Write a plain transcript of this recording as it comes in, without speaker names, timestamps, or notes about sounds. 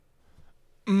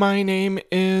My name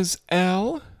is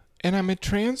Elle, and I'm a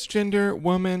transgender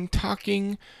woman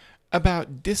talking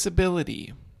about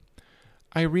disability.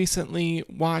 I recently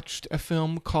watched a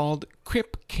film called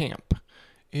Crip Camp.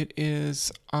 It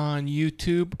is on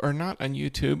YouTube, or not on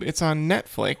YouTube, it's on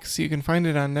Netflix. You can find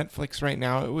it on Netflix right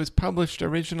now. It was published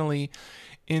originally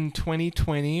in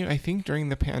 2020, I think during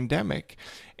the pandemic,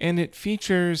 and it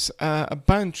features a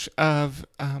bunch of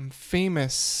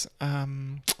famous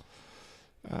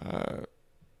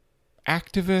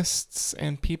activists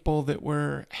and people that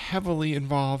were heavily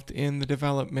involved in the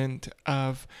development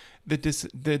of the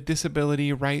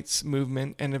disability rights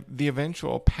movement and the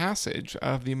eventual passage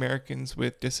of the Americans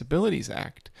with Disabilities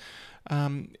Act.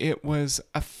 It was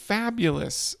a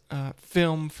fabulous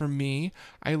film for me.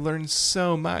 I learned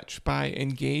so much by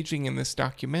engaging in this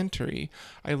documentary.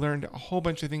 I learned a whole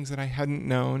bunch of things that I hadn't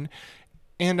known,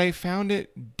 and I found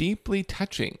it deeply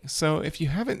touching. So if you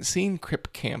haven't seen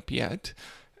Crip Camp yet,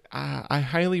 I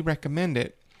highly recommend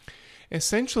it.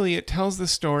 Essentially, it tells the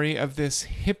story of this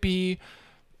hippie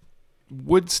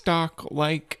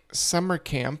Woodstock-like summer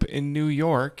camp in New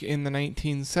York in the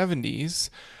 1970s,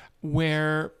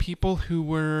 where people who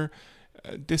were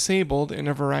disabled in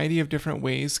a variety of different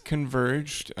ways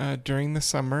converged during the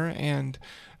summer and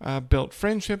built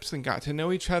friendships and got to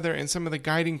know each other. And some of the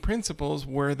guiding principles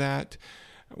were that,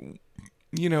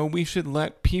 we should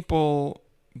let people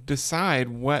decide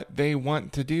what they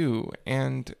want to do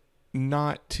and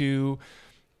not to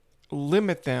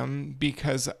limit them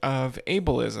because of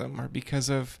ableism or because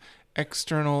of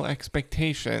external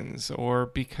expectations or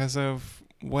because of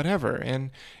whatever. And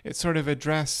it sort of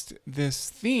addressed this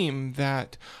theme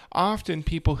that often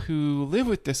people who live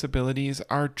with disabilities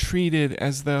are treated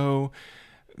as though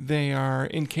they are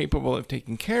incapable of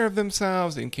taking care of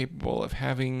themselves, incapable of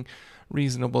having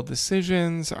reasonable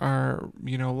decisions,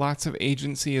 lots of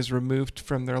agency is removed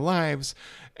from their lives,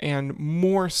 and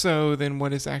more so than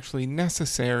what is actually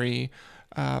necessary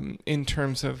in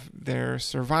terms of their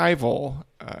survival.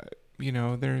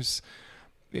 It's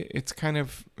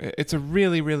a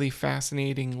really, really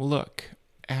fascinating look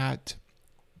at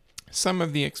some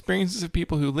of the experiences of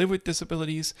people who live with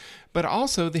disabilities, but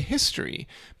also the history,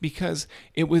 because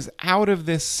it was out of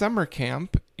this summer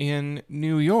camp in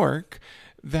New York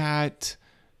that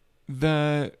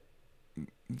the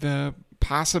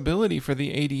possibility for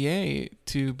the ADA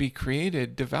to be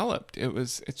created developed.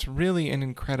 It's really an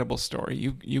incredible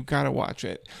story. You got to watch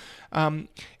it.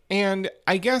 And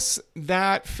I guess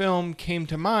that film came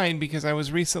to mind because I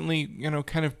was recently,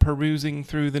 kind of perusing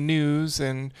through the news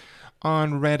and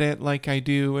on Reddit like I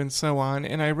do and so on.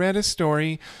 And I read a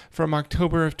story from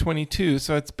October of 22.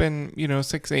 So it's been,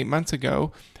 6-8 months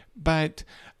ago, but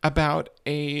about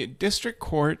a district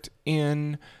court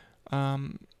in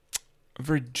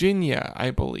Virginia, I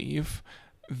believe,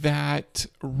 that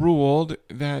ruled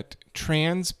that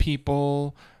trans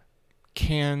people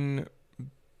can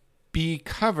be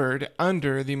covered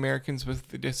under the Americans with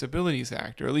the Disabilities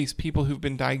Act, or at least people who've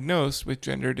been diagnosed with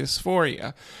gender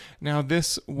dysphoria. Now,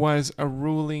 this was a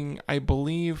ruling, I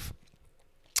believe,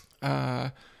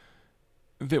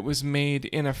 that was made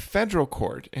in a federal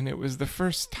court, and it was the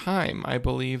first time, I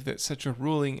believe, that such a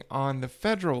ruling on the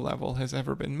federal level has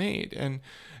ever been made. And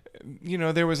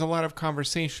there was a lot of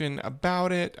conversation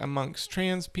about it amongst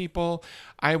trans people.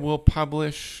 I will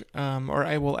publish, or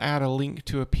I will add a link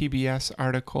to a PBS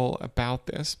article about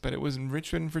this, but it was in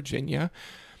Richmond, Virginia.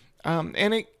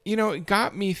 And it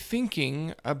got me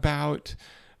thinking about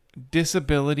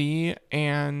disability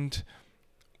and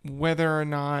whether or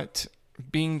not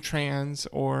being trans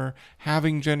or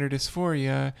having gender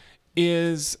dysphoria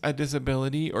is a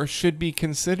disability or should be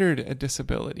considered a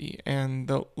disability, and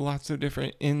the lots of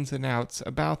different ins and outs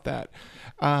about that.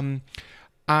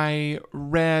 I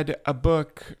read a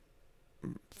book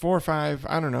 4 or 5,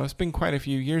 I don't know, it's been quite a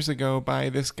few years ago, by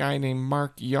this guy named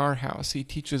Mark Yarhouse. He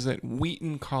teaches at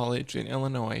Wheaton College in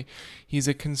Illinois. He's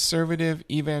a conservative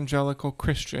evangelical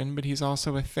Christian, but he's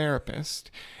also a therapist,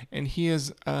 and he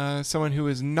is someone who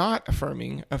is not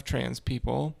affirming of trans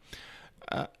people,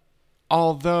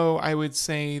 although I would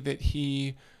say that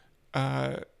he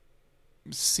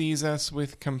sees us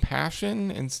with compassion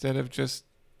instead of just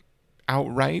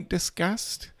outright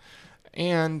disgust.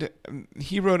 And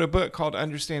he wrote a book called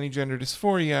Understanding Gender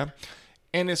Dysphoria,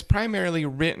 and is primarily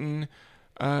written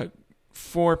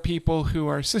for people who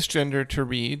are cisgender to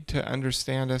read, to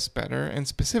understand us better, and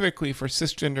specifically for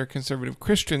cisgender conservative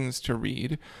Christians to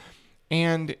read.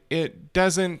 And it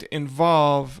doesn't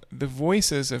involve the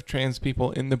voices of trans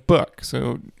people in the book.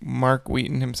 So Mark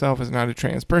Wheaton himself is not a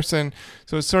trans person.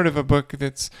 So it's sort of a book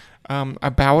that's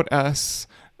about us,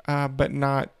 but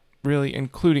not really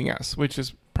including us, which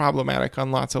is problematic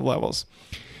on lots of levels.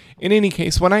 In any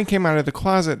case, when I came out of the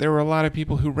closet, there were a lot of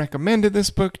people who recommended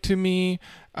this book to me,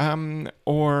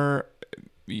 or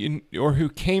who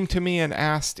came to me and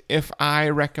asked if I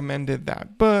recommended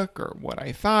that book or what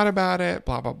I thought about it,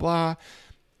 blah, blah, blah.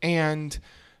 And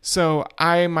so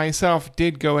I myself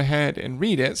did go ahead and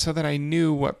read it so that I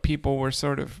knew what people were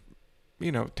sort of,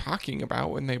 talking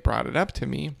about when they brought it up to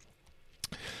me.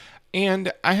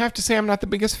 And I have to say I'm not the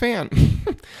biggest fan,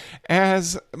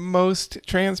 as most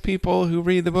trans people who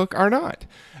read the book are not.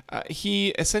 He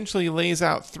essentially lays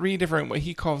out 3 different, what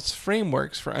he calls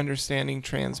frameworks for understanding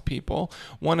trans people.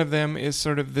 One of them is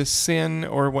sort of the sin,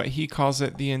 or what he calls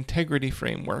it, the integrity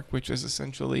framework, which is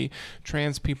essentially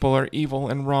trans people are evil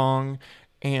and wrong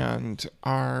and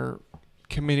are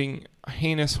committing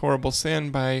heinous, horrible sin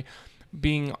by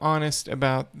being honest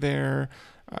about their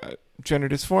gender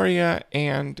dysphoria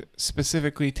and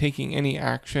specifically taking any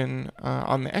action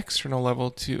on the external level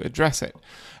to address it.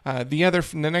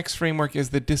 The next framework is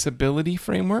the disability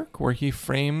framework, where he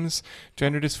frames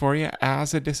gender dysphoria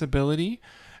as a disability,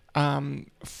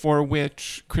 for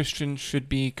which Christians should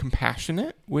be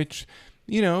compassionate, which,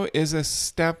 is a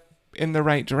step in the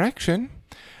right direction.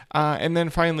 And then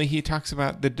finally, he talks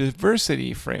about the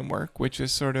diversity framework, which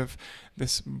is sort of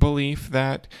this belief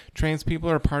that trans people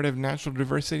are part of natural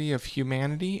diversity of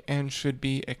humanity and should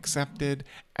be accepted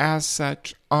as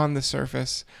such on the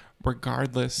surface,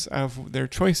 regardless of their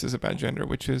choices about gender,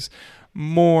 which is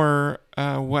more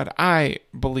what I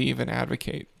believe and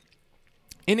advocate.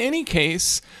 In any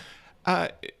case,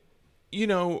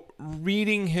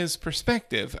 reading his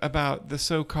perspective about the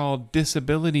so-called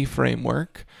disability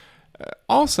framework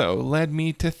also led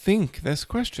me to think this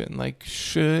question, like,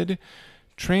 should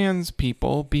trans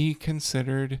people be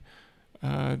considered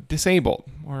disabled?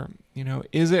 Or,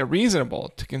 is it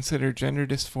reasonable to consider gender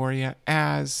dysphoria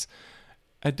as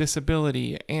a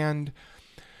disability? And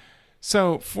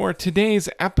so for today's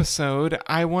episode,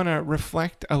 I want to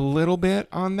reflect a little bit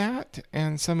on that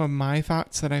and some of my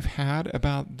thoughts that I've had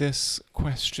about this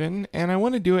question. And I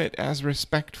want to do it as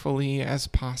respectfully as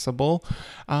possible.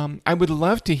 I would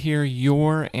love to hear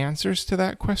your answers to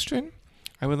that question.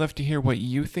 I would love to hear what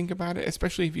you think about it,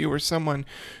 especially if you are someone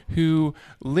who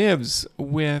lives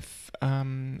with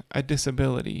a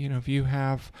disability. If you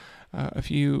have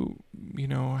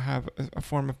have a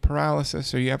form of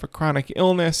paralysis, or you have a chronic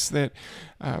illness that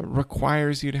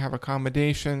requires you to have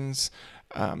accommodations,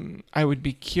 I would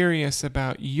be curious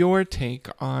about your take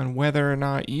on whether or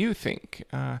not you think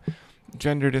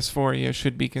gender dysphoria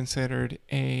should be considered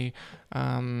a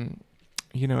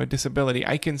disability.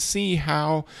 I can see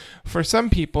how for some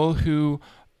people who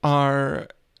are,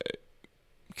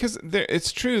 because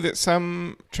it's true that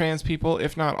some trans people,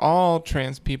 if not all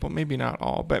trans people, maybe not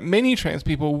all, but many trans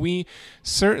people, we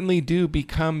certainly do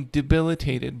become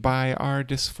debilitated by our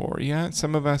dysphoria.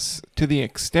 Some of us to the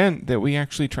extent that we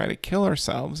actually try to kill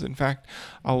ourselves. In fact,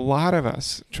 a lot of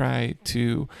us try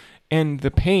to end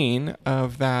the pain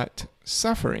of that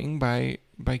suffering by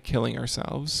killing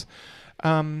ourselves.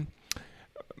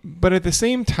 But at the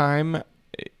same time,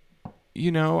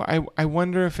 I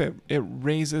wonder if it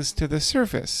raises to the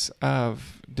surface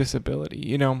of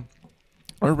disability,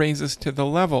 or raises to the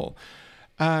level.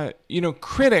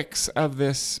 Critics of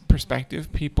this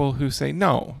perspective, people who say,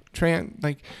 no,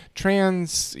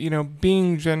 trans,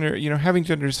 being gender, having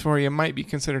gender dysphoria might be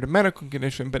considered a medical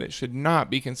condition, but it should not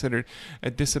be considered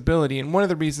a disability. And one of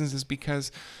the reasons is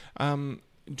because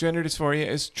gender dysphoria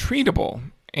is treatable,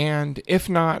 and if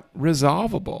not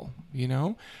resolvable,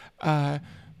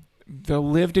 the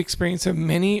lived experience of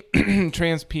many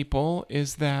trans people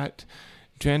is that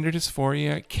gender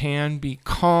dysphoria can be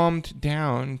calmed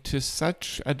down to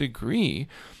such a degree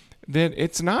that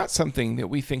it's not something that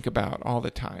we think about all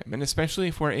the time. And especially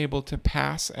if we're able to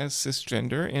pass as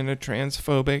cisgender in a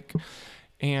transphobic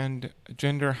and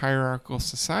gender hierarchical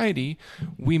society,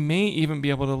 we may even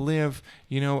be able to live,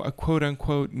 a quote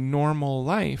unquote normal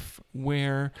life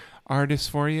where our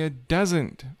dysphoria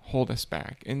doesn't hold us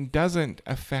back and doesn't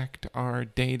affect our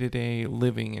day-to-day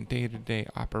living and day-to-day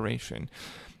operation.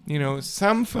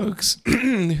 Some folks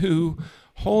who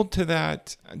hold to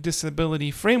that disability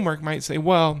framework might say,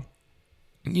 well,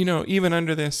 even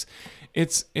under this,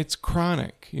 it's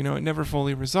chronic, it never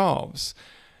fully resolves.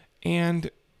 And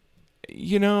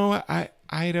I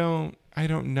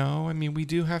don't know. I mean, we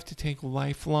do have to take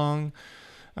lifelong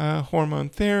hormone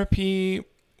therapy.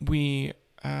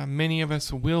 Many of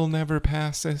us will never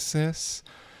pass as cis.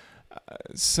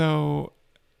 So,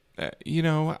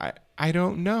 I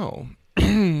don't know.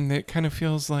 It kind of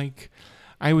feels like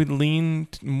I would lean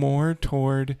more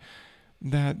toward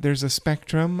that there's a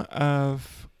spectrum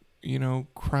of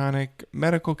chronic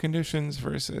medical conditions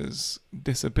versus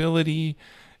disability.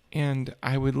 And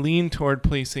I would lean toward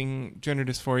placing gender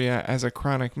dysphoria as a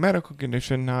chronic medical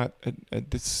condition, not a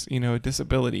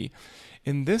disability.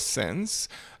 In this sense,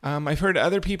 I've heard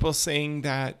other people saying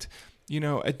that,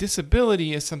 a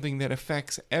disability is something that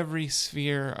affects every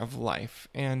sphere of life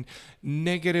and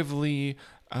negatively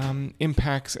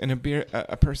impacts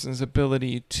a person's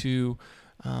ability to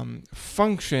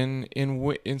function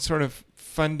in sort of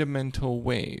fundamental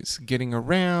ways: getting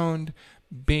around,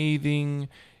 bathing,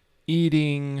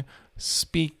 eating,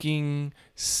 speaking,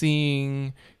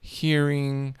 seeing,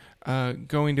 hearing,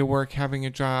 going to work, having a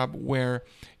job, where,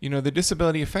 the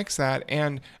disability affects that,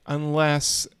 and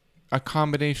unless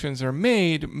accommodations are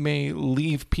made, may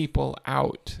leave people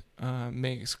out,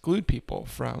 may exclude people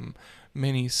from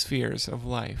many spheres of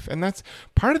life. And that's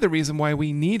part of the reason why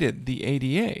we needed the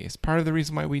ADA. It's part of the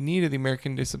reason why we needed the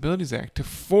American Disabilities Act, to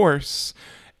force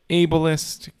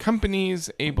ableist companies,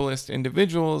 ableist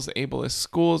individuals, ableist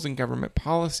schools, and government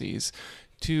policies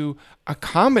to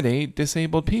accommodate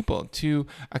disabled people, to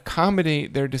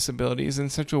accommodate their disabilities in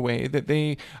such a way that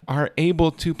they are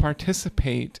able to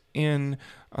participate in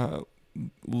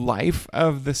life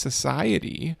of the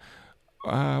society,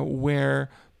 where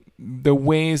the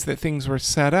ways that things were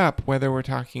set up, whether we're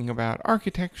talking about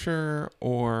architecture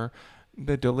or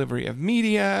the delivery of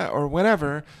media or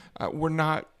whatever, were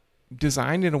not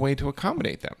designed in a way to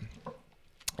accommodate them.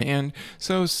 And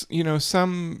so,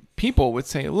 some people would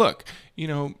say, look,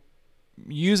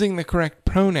 using the correct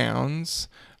pronouns,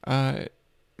 not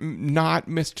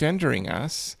misgendering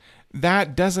us,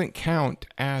 that doesn't count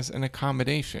as an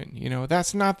accommodation.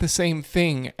 That's not the same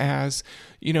thing as,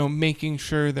 making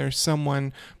sure there's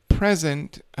someone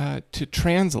present to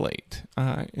translate,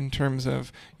 in terms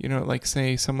of, like,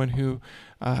 say, someone who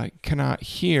cannot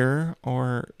hear,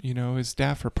 or, is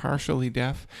deaf or partially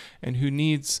deaf, and who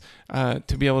needs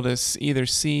to be able to either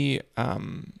see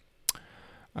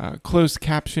closed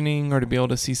captioning or to be able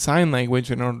to see sign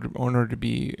language in order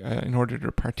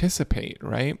to participate,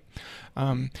 right?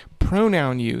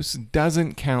 Pronoun use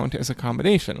doesn't count as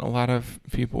accommodation, a lot of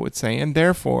people would say, and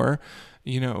therefore,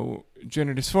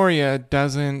 gender dysphoria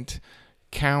doesn't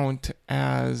count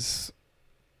as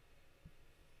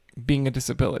being a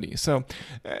disability. So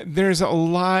there's a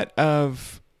lot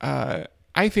of, I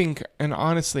think, and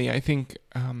honestly, I think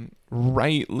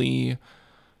rightly,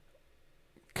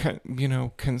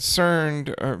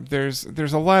 concerned, or there's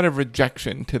a lot of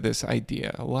rejection to this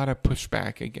idea, a lot of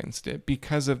pushback against it,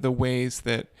 because of the ways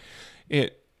that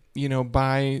it,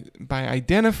 by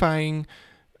identifying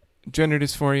gender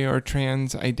dysphoria or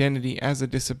trans identity as a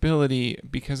disability,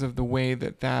 because of the way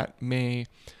that may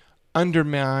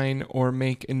undermine or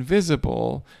make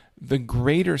invisible the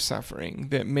greater suffering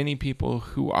that many people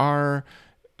who are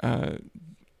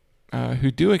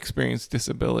who do experience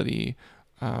disability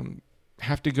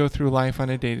have to go through life on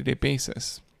a day-to-day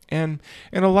basis. And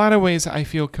in a lot of ways, I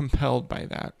feel compelled by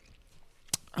that.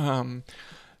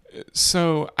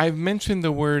 So I've mentioned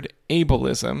the word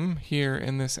ableism here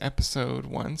in this episode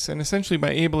once, and essentially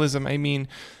by ableism, I mean,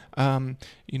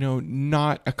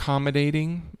 not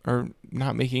accommodating, or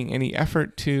not making any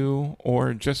effort to,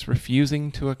 or just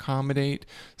refusing to accommodate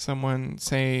someone,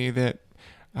 say, that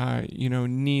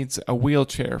needs a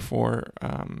wheelchair for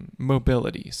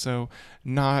mobility. So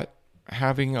not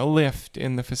having a lift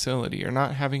in the facility, or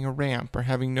not having a ramp, or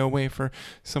having no way for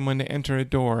someone to enter a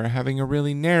door, or having a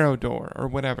really narrow door, or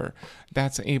whatever.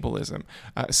 That's ableism.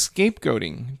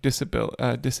 Scapegoating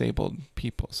disabled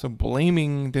people, so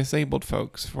blaming disabled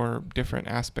folks for different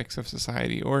aspects of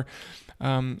society. Or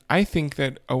I think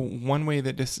that one way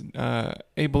that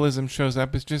ableism shows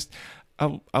up is just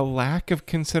a lack of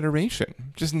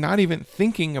consideration, just not even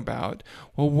thinking about,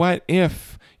 well, what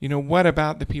if, what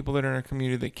about the people that are in our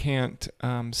community that can't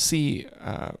see,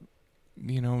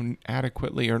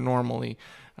 adequately or normally?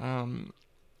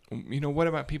 What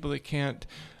about people that can't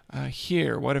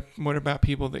hear? What about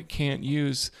people that can't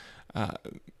use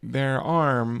their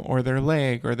arm or their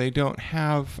leg, or they don't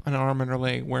have an arm and a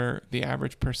leg where the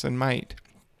average person might?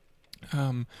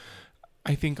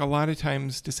 I think a lot of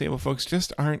times disabled folks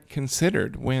just aren't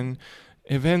considered when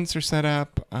events are set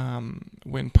up,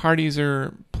 when parties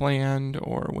are planned,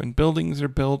 or when buildings are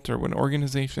built, or when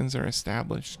organizations are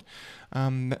established.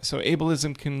 So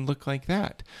ableism can look like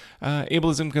that.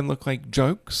 Ableism can look like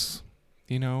jokes,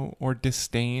 or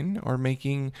disdain, or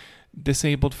making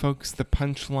disabled folks the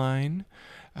punchline.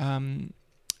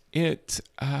 It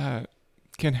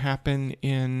can happen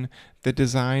in the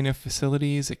design of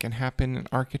facilities. It can happen in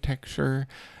architecture.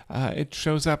 It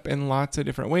shows up in lots of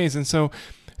different ways. And so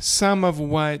some of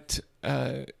what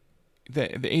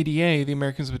the ADA, the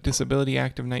Americans with Disability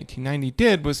Act of 1990,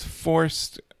 did was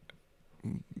forced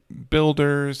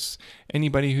builders,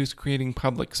 anybody who's creating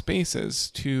public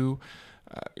spaces, to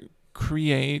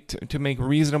make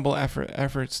reasonable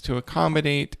efforts to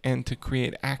accommodate and to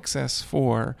create access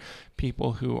for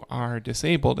people who are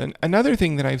disabled. And another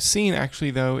thing that I've seen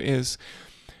actually, though, is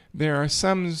there are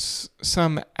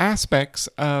some aspects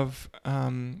of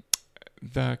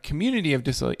the community of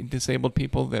disabled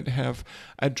people that have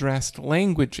addressed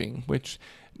languaging, which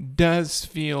does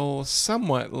feel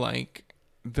somewhat like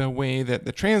the way that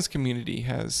the trans community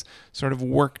has sort of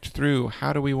worked through,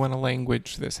 how do we want to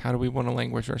language this? How do we want to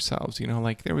language ourselves?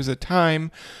 Like there was a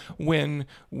time when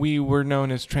we were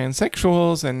known as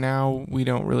transsexuals, and now we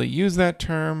don't really use that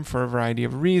term for a variety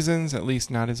of reasons, at least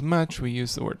not as much. We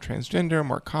use the word transgender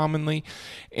more commonly.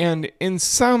 And in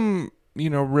some,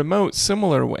 remote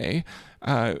similar way,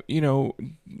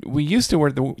 we used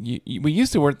to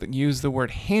use the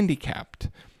word handicapped,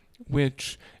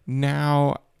 which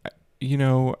now,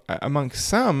 amongst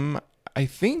some, I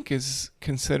think is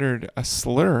considered a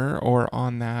slur or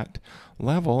on that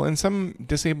level. And some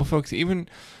disabled folks even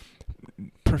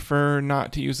prefer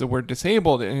not to use the word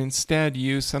disabled and instead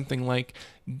use something like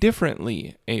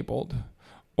differently abled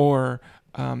or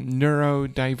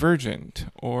neurodivergent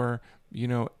or,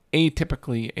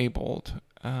 atypically abled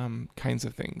kinds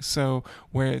of things. So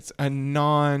where it's a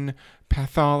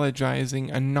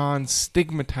non-pathologizing, a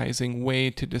non-stigmatizing way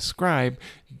to describe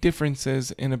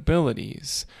differences in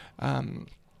abilities. And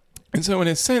so in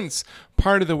a sense,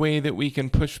 part of the way that we can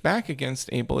push back against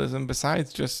ableism,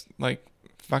 besides just like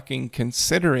fucking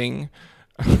considering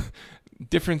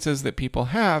differences that people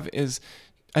have, is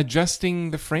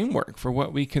adjusting the framework for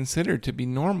what we consider to be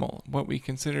normal, what we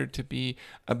consider to be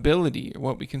ability,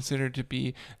 what we consider to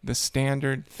be the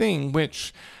standard thing,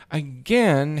 which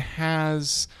again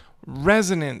has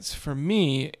resonance for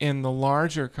me in the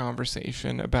larger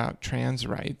conversation about trans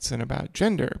rights and about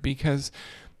gender, because,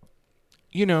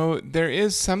 there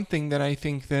is something that I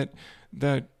think that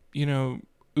the,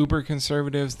 uber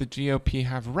conservatives, the GOP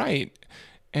have right,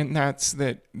 and that's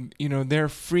that, they're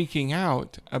freaking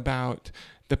out about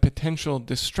the potential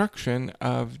destruction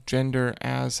of gender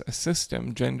as a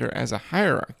system, gender as a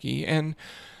hierarchy. And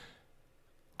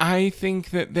I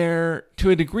think that to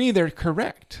a degree, they're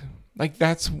correct. Like,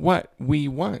 that's what we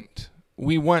want.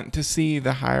 We want to see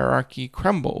the hierarchy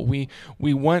crumble. We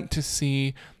want to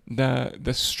see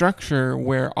the structure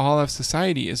where all of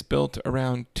society is built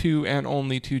around two and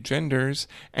only two genders,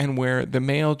 and where the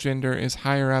male gender is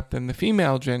higher up than the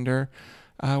female gender.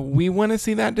 We want to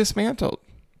see that dismantled.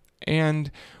 And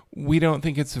we don't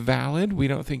think it's valid. We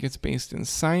don't think it's based in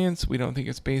science. We don't think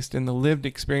it's based in the lived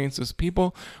experiences of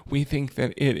people. We think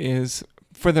that it is,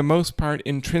 for the most part,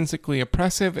 intrinsically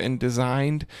oppressive and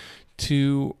designed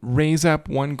to raise up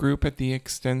one group at the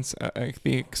expense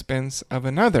of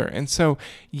another. And so,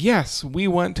 yes, we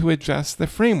want to adjust the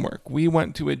framework. We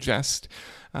want to adjust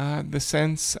the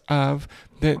sense of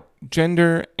that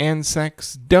gender and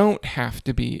sex don't have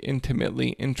to be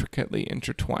intricately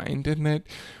intertwined, and that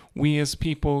we as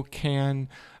people can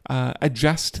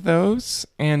adjust those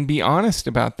and be honest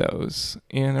about those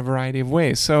in a variety of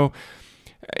ways. So,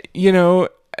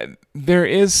 there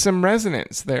is some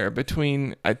resonance there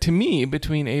between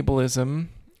ableism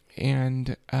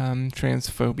and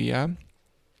transphobia.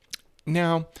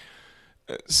 Now,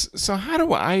 so how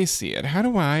do I see it? How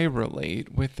do I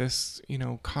relate with this,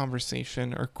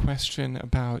 conversation or question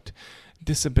about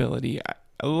disability?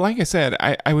 Like I said,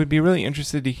 I would be really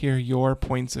interested to hear your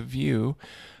points of view.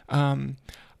 I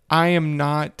am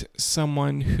not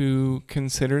someone who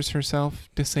considers herself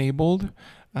disabled.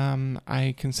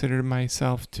 I consider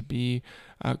myself to be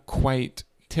quite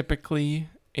typically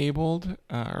abled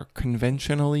or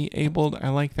conventionally abled. I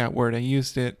like that word. I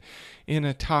used it in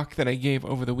a talk that I gave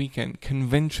over the weekend.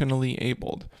 Conventionally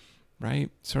abled,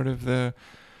 right? Sort of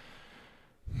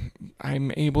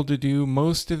I'm able to do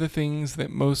most of the things that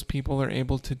most people are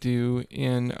able to do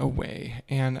in a way.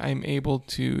 And I'm able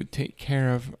to take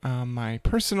care of my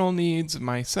personal needs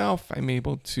myself. I'm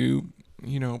able to,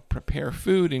 prepare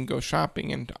food and go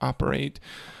shopping and operate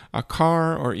a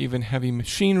car or even heavy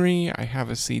machinery. I have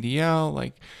a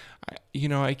CDL.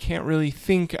 I can't really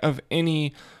think of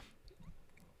any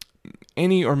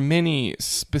or many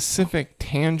specific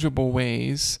tangible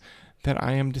ways that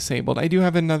I am disabled. I do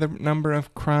have another number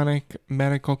of chronic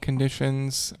medical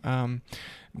conditions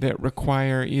that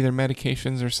require either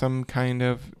medications or some kind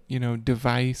of,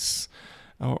 device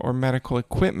or medical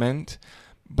equipment.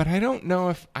 But I don't know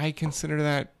if I consider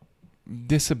that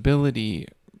disability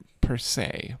per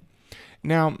se.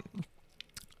 Now,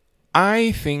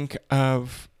 I think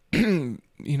of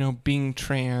being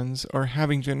trans or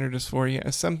having gender dysphoria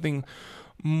as something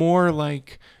more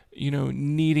like,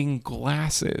 needing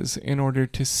glasses in order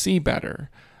to see better.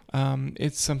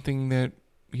 It's something that,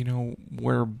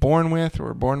 we're born with, or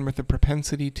we're born with a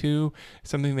propensity to,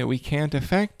 something that we can't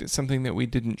affect. It's something that we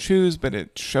didn't choose, but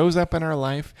it shows up in our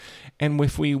life. And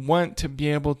if we want to be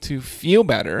able to feel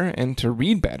better and to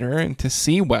read better and to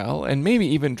see well and maybe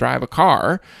even drive a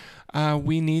car,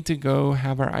 we need to go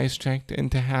have our eyes checked and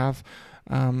to have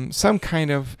some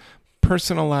kind of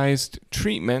personalized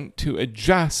treatment to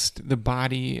adjust the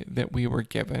body that we were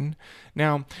given.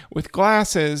 Now, with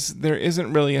glasses, there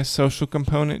isn't really a social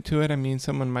component to it. I mean,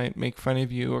 someone might make fun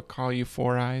of you or call you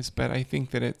four eyes, but I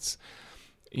think that it's,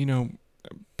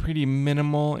 pretty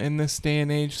minimal in this day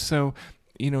and age. So,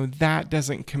 that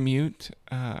doesn't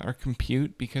or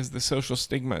compute, because the social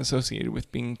stigma associated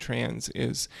with being trans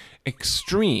is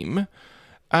extreme.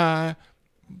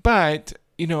 But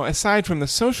aside from the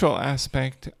social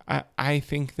aspect, I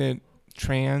think that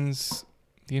trans,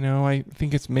 I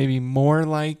think it's maybe more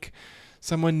like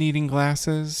someone needing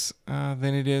glasses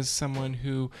than it is someone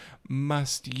who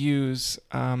must use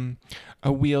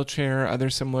a wheelchair or other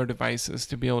similar devices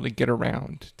to be able to get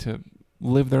around, to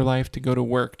live their life, to go to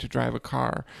work, to drive a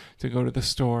car, to go to the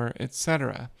store,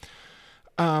 etc.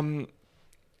 I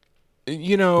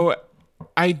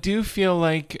do feel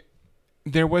like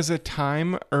there was a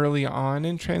time early on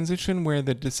in transition where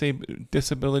the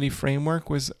disability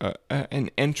framework was an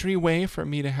entryway for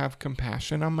me to have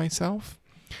compassion on myself.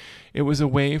 It was a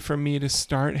way for me to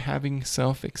start having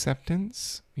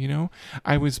self-acceptance.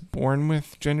 I was born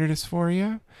with gender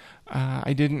dysphoria.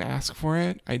 I didn't ask for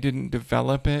it. I didn't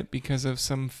develop it because of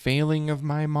some failing of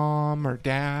my mom or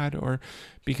dad, or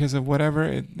because of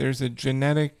whatever. There's a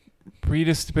genetic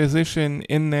predisposition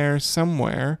in there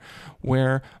somewhere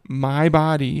where my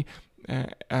body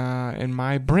and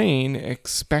my brain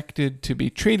expected to be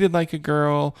treated like a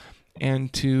girl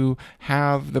and to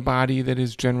have the body that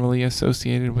is generally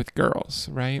associated with girls,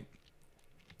 right?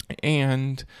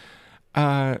 And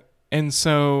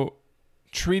so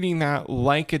treating that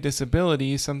like a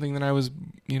disability, something that I was,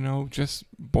 just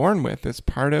born with as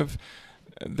part of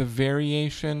the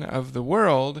variation of the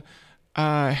world,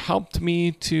 helped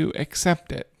me to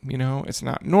accept it. It's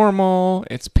not normal,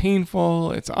 it's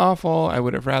painful, it's awful. I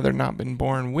would have rather not been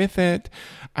born with it.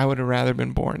 I would have rather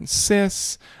been born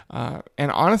cis.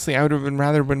 And honestly, I would have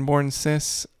rather been born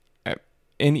cis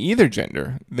in either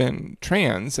gender than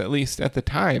trans, at least at the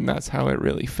time. That's how it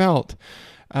really felt.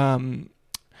 So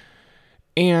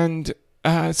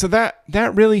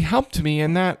that really helped me,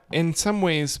 and that in some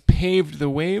ways paved the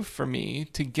way for me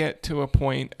to get to a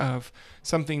point of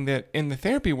something that in the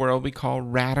therapy world we call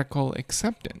radical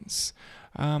acceptance,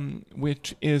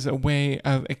 which is a way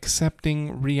of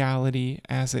accepting reality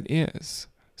as it is.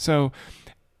 So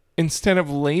instead of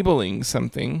labeling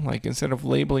something, like instead of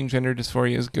labeling gender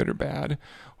dysphoria as good or bad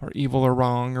or evil or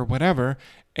wrong or whatever,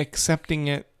 accepting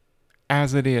it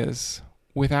as it is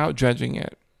without judging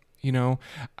it.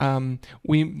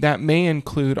 That may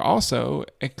include also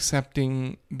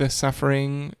accepting the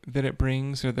suffering that it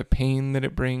brings, or the pain that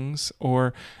it brings,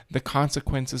 or the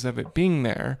consequences of it being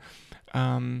there.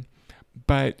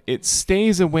 But it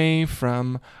stays away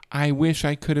from, I wish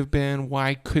I could have been,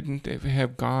 why couldn't it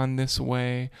have gone this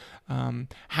way?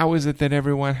 How is it that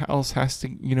everyone else has to,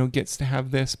 gets to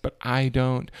have this, but I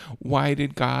don't? Why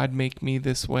did God make me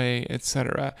this way,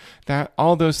 etc.? That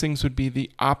all those things would be the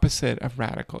opposite of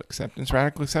radical acceptance.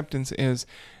 Radical acceptance is,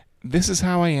 this is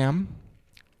how I am.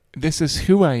 This is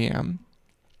who I am.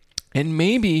 And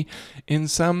maybe in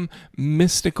some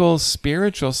mystical,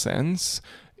 spiritual sense,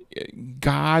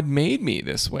 God made me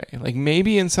this way. Like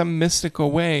maybe in some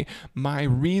mystical way, my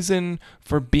reason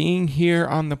for being here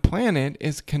on the planet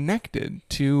is connected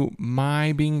to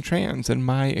my being trans and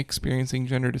my experiencing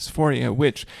gender dysphoria,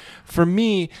 which for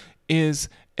me is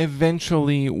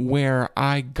eventually where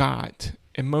I got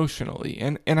emotionally.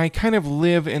 And I kind of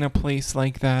live in a place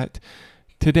like that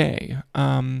today.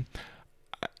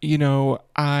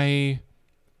 I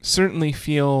certainly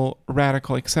feel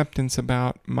radical acceptance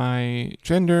about my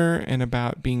gender and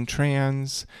about being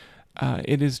trans.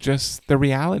 It is just the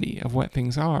reality of what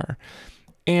things are.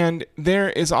 And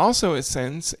there is also a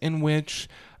sense in which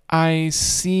I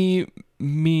see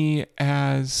me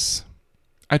as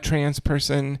a trans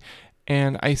person,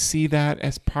 and I see that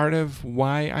as part of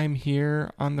why I'm here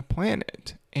on the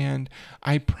planet. And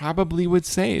I probably would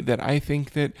say that I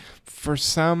think that for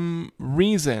some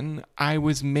reason I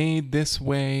was made this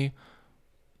way,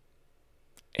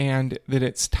 and that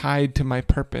it's tied to my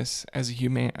purpose as a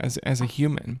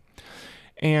human.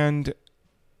 And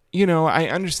I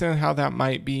understand how that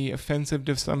might be offensive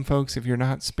to some folks if you're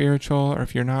not spiritual or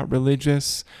if you're not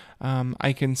religious.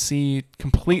 I can see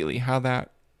completely how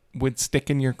that would stick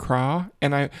in your craw.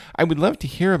 And I would love to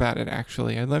hear about it,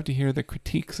 actually. I'd love to hear the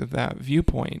critiques of that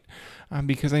viewpoint,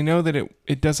 because I know that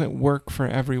it doesn't work for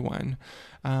everyone.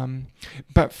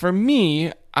 But for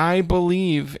me, I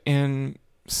believe in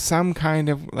some kind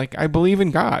of, I believe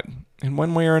in God in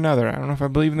one way or another. I don't know if I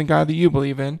believe in the God that you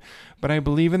believe in, but I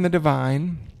believe in the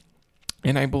divine.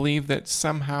 And I believe that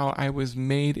somehow I was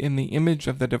made in the image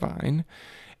of the divine,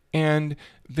 and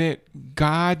that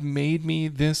God made me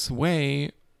this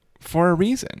way for a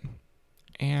reason,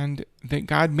 and that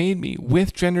God made me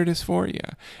with gender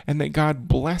dysphoria, and that God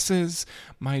blesses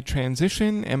my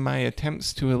transition and my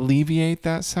attempts to alleviate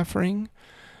that suffering.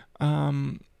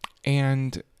 And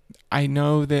I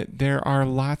know that there are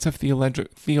lots of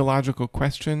theological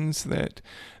questions that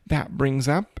brings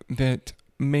up that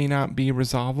may not be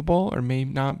resolvable or may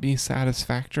not be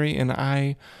satisfactory, and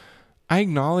I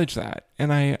acknowledge that,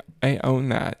 and I own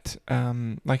that.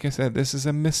 Like I said, this is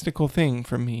a mystical thing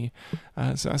for me.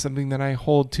 It's not something that I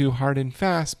hold to hard and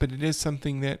fast, but it is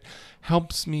something that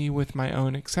helps me with my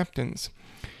own acceptance.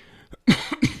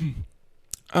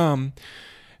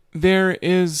 There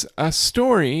is a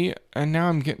story, and now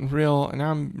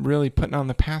I'm really putting on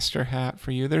the pastor hat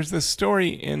for you. There's this story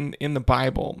in the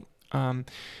Bible,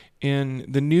 in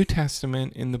the New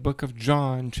Testament, in the book of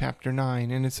John, chapter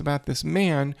 9, and it's about this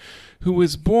man who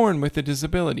was born with a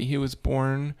disability. He was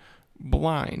born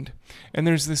blind. And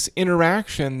there's this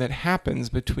interaction that happens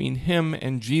between him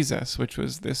and Jesus, which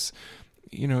was this,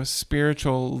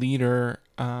 spiritual leader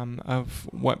of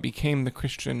what became the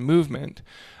Christian movement.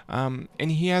 And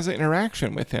he has an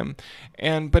interaction with him.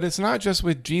 But it's not just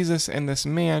with Jesus and this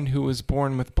man who was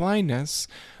born with blindness,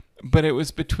 but it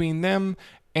was between them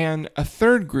and a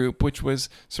third group, which was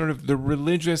sort of the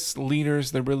religious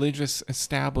leaders, the religious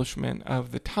establishment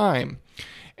of the time.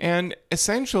 And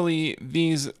essentially,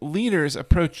 these leaders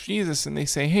approach Jesus and they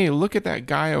say, hey, look at that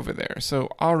guy over there. So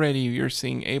already you're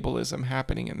seeing ableism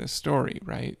happening in this story,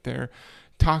 right? They're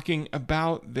talking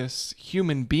about this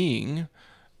human being,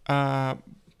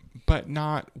 but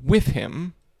not with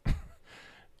him,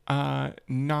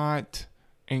 not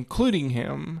including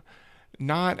him,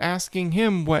 not asking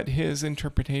him what his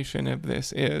interpretation of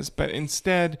this is, but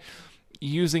instead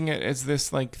using it as this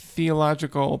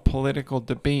theological, political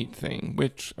debate thing,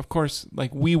 which of course,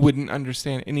 we wouldn't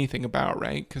understand anything about,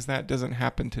 right? Because that doesn't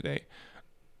happen today.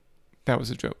 That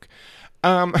was a joke.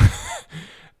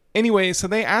 Anyway, so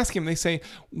they ask him, they say,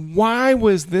 why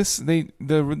was this,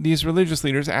 these religious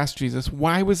leaders asked Jesus,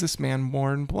 why was this man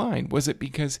born blind? Was it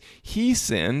because he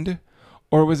sinned,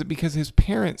 or was it because his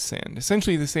parents sinned?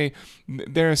 Essentially, they say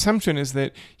their assumption is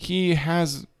that he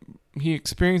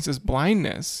experiences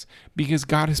blindness because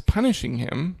God is punishing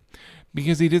him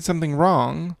because he did something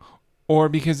wrong, or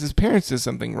because his parents did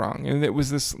something wrong. And it was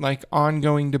this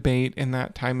ongoing debate in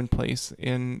that time and place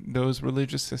in those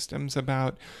religious systems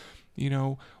about,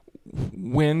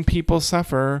 when people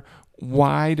suffer,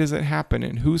 why does it happen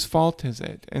and whose fault is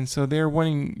it? And so they're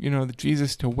wanting,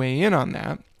 Jesus to weigh in on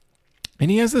that. And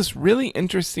he has this really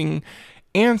interesting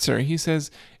answer. He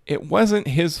says, it wasn't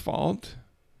his fault.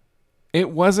 It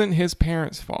wasn't his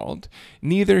parents' fault.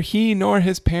 Neither he nor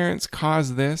his parents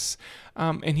caused this.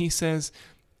 And he says,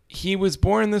 he was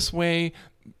born this way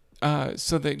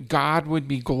so that God would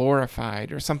be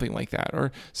glorified, or something like that,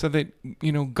 or so that,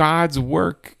 God's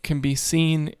work can be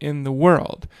seen in the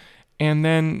world. And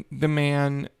then the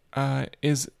man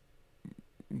is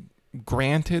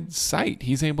granted sight.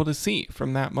 He's able to see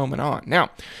from that moment on.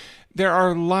 Now, there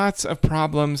are lots of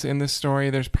problems in this story.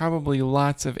 There's probably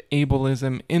lots of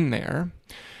ableism in there.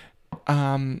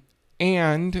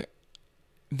 And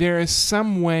there is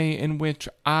some way in which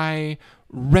I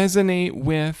resonate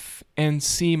with and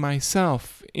see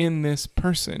myself in this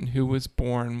person who was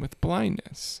born with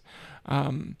blindness.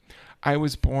 I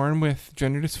was born with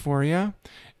gender dysphoria.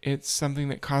 It's something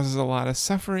that causes a lot of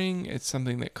suffering. It's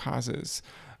something that causes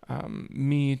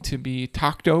me to be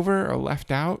talked over or left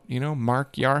out.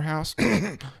 Mark Yarhouse,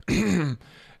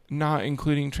 not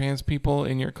including trans people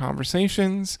in your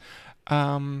conversations.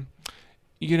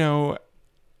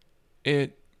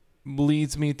 It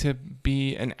leads me to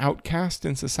be an outcast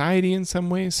in society in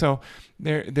some ways. So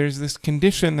there's this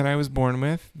condition that I was born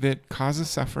with that causes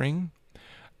suffering.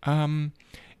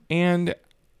 And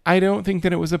I don't think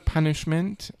that it was a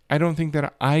punishment. I don't think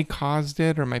that I caused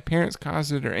it, or my parents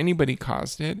caused it, or anybody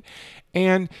caused it.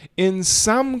 And in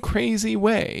some crazy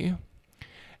way,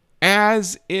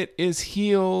 as it is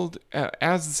healed,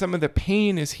 as some of the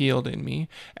pain is healed in me,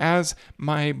 as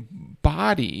my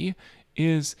body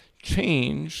is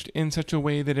changed in such a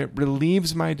way that it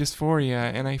relieves my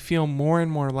dysphoria and I feel more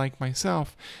and more like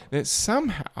myself, that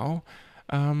somehow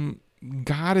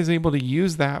God is able to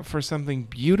use that for something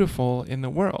beautiful in the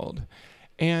world.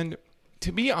 And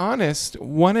to be honest,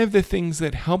 one of the things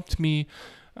that helped me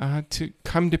to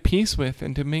come to peace with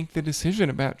and to make the decision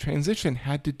about transition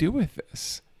had to do with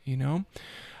this.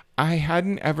 I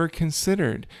hadn't ever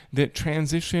considered that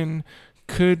transition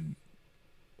could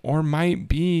or might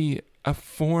be a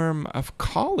form of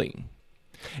calling.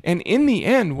 And in the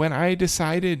end, when I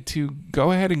decided to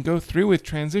go ahead and go through with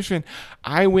transition,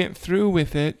 I went through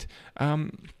with it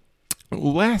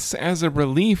less as a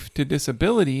relief to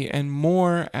disability and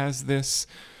more as this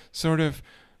sort of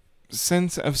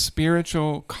sense of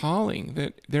spiritual calling,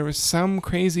 that there was some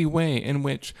crazy way in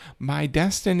which my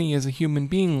destiny as a human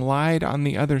being lied on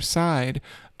the other side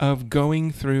of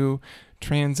going through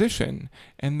transition,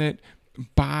 and that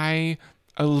by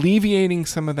alleviating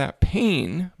some of that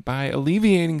pain, by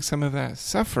alleviating some of that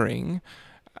suffering,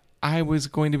 I was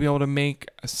going to be able to make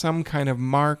some kind of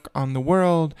mark on the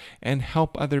world and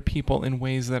help other people in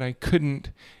ways that I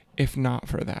couldn't if not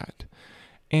for that.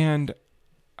 And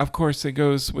of course, it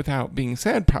goes without being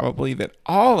said probably that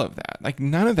all of that, like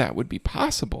none of that would be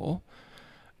possible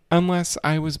unless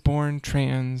I was born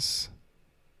trans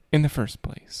in the first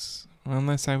place,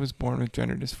 unless I was born with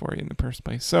gender dysphoria in the first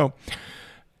place. So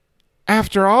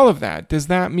after all of that, does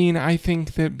that mean I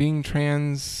think that being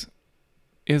trans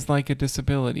is like a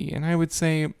disability? And I would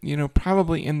say,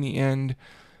 probably in the end,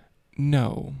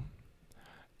 no.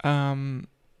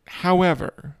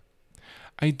 However,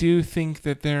 I do think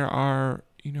that there are,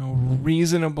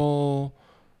 reasonable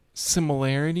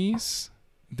similarities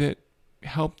that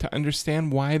help to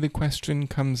understand why the question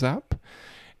comes up.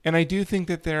 And I do think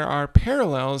that there are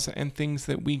parallels and things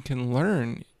that we can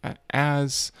learn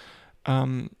as,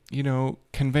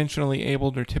 conventionally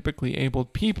abled or typically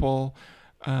abled people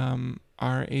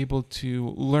are able to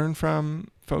learn from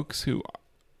folks who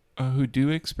do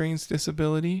experience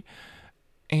disability,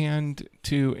 and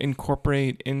to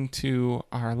incorporate into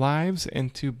our lives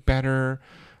and to better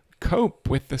cope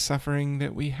with the suffering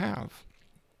that we have.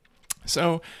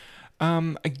 So,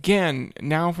 again,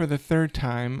 now for the third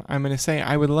time, I'm going to say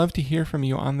I would love to hear from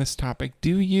you on this topic.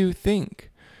 Do you think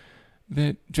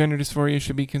that gender dysphoria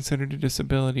should be considered a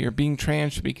disability, or being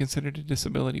trans should be considered a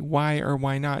disability? Why or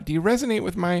why not? Do you resonate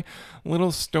with my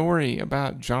little story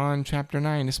about John chapter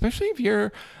 9, especially if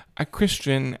you're a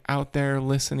Christian out there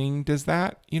listening? Does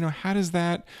that, how does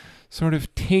that sort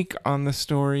of take on the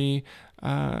story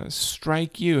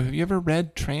strike you? Have you ever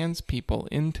read trans people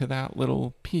into that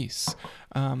little piece?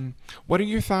 What are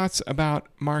your thoughts about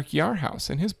Mark Yarhouse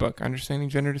and his book, Understanding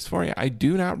Gender Dysphoria? I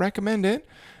do not recommend it,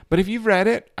 but if you've read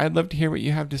it, I'd love to hear what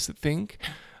you have to think.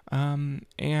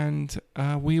 And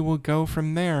we will go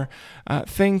from there.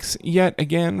 Thanks yet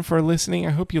again for listening.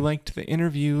 I hope you liked the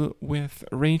interview with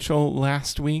Rachel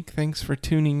last week. Thanks for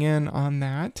tuning in on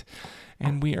that.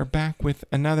 And we are back with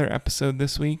another episode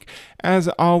this week. As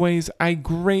always, I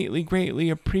greatly,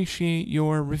 greatly appreciate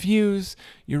your reviews,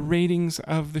 your ratings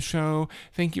of the show.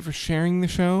 Thank you for sharing the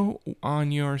show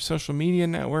on your social media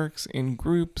networks, in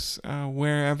groups,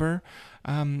 wherever.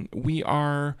 We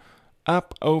are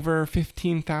up over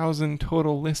 15,000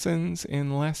 total listens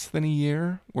in less than a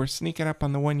year. We're sneaking up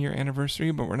on the 1-year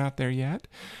anniversary, but we're not there yet.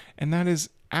 And that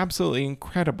is absolutely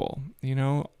incredible.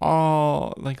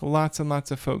 Lots and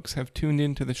lots of folks have tuned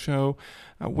into the show,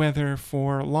 whether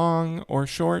for long or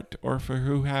short, or for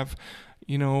who have,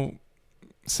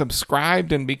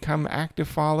 subscribed and become active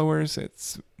followers.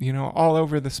 It's, all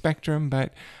over the spectrum,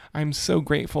 but I'm so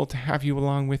grateful to have you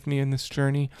along with me in this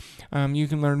journey. You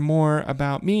can learn more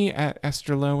about me at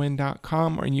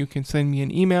estherlowen.com, or you can send me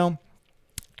an email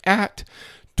at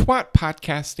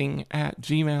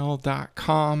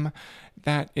twatpodcasting@gmail.com.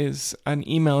 That is an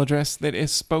email address that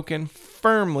is spoken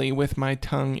firmly with my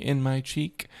tongue in my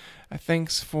cheek.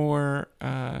 Thanks for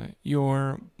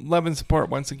your love and support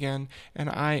once again. And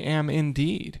I am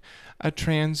indeed a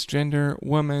transgender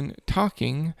woman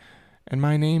talking, and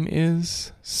my name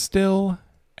is still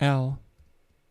Elle.